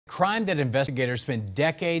crime that investigators spent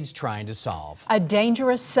decades trying to solve. A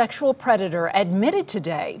dangerous sexual predator admitted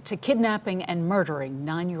today to kidnapping and murdering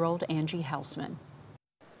 9-year-old Angie Housman.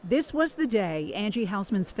 This was the day Angie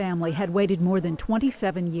Housman's family had waited more than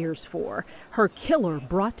 27 years for. Her killer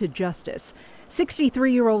brought to justice.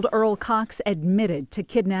 63-year-old Earl Cox admitted to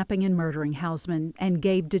kidnapping and murdering Housman and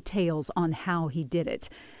gave details on how he did it.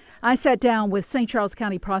 I sat down with St. Charles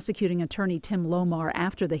County Prosecuting Attorney Tim Lohmar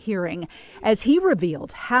after the hearing as he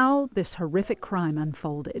revealed how this horrific crime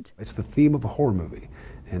unfolded. It's the theme of a horror movie,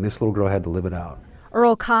 and this little girl had to live it out.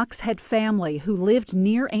 Earl Cox had family who lived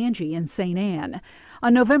near Angie in St. Anne.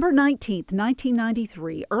 On November 19,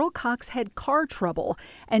 1993, Earl Cox had car trouble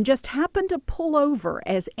and just happened to pull over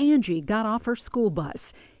as Angie got off her school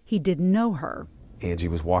bus. He didn't know her. Angie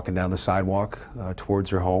was walking down the sidewalk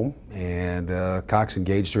towards her home, and Cox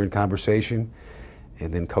engaged her in conversation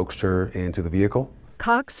and then coaxed her into the vehicle.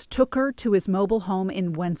 Cox took her to his mobile home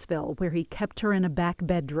in Wentzville, where he kept her in a back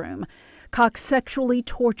bedroom. Cox sexually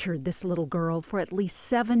tortured this little girl for at least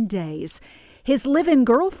 7 days. His live-in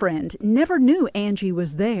girlfriend never knew Angie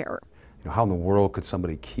was there. You know, how in the world could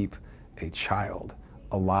somebody keep a child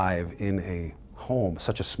alive in a home,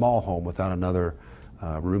 such a small home, without another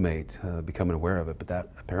roommate becoming aware of it? But that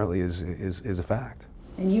apparently is a fact.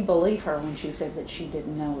 And you believe her when she said that she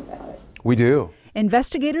didn't know about it? We do.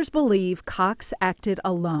 Investigators believe Cox acted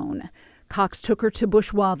alone. Cox took her to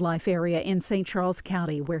Bush Wildlife Area in St. Charles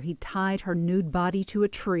County, where he tied her nude body to a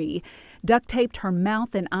tree, duct taped her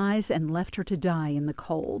mouth and eyes, and left her to die in the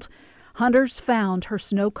cold. Hunters found her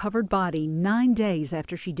snow-covered body 9 days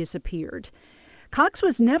after she disappeared. Cox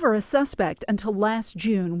was never a suspect until last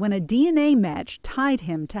June, when a DNA match tied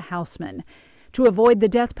him to Housman. To avoid the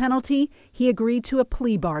death penalty, he agreed to a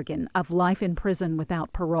plea bargain of life in prison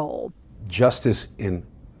without parole. Justice in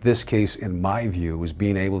this case, in my view, was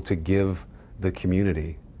being able to give the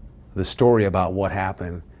community the story about what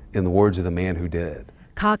happened in the words of the man who did it.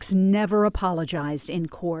 Cox never apologized in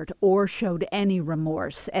court or showed any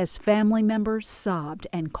remorse as family members sobbed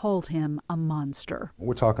and called him a monster.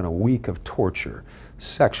 We're talking a week of torture,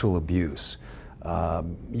 sexual abuse,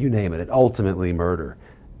 you name it, and ultimately murder.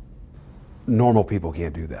 Normal people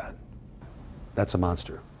can't do that. That's a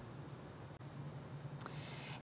monster.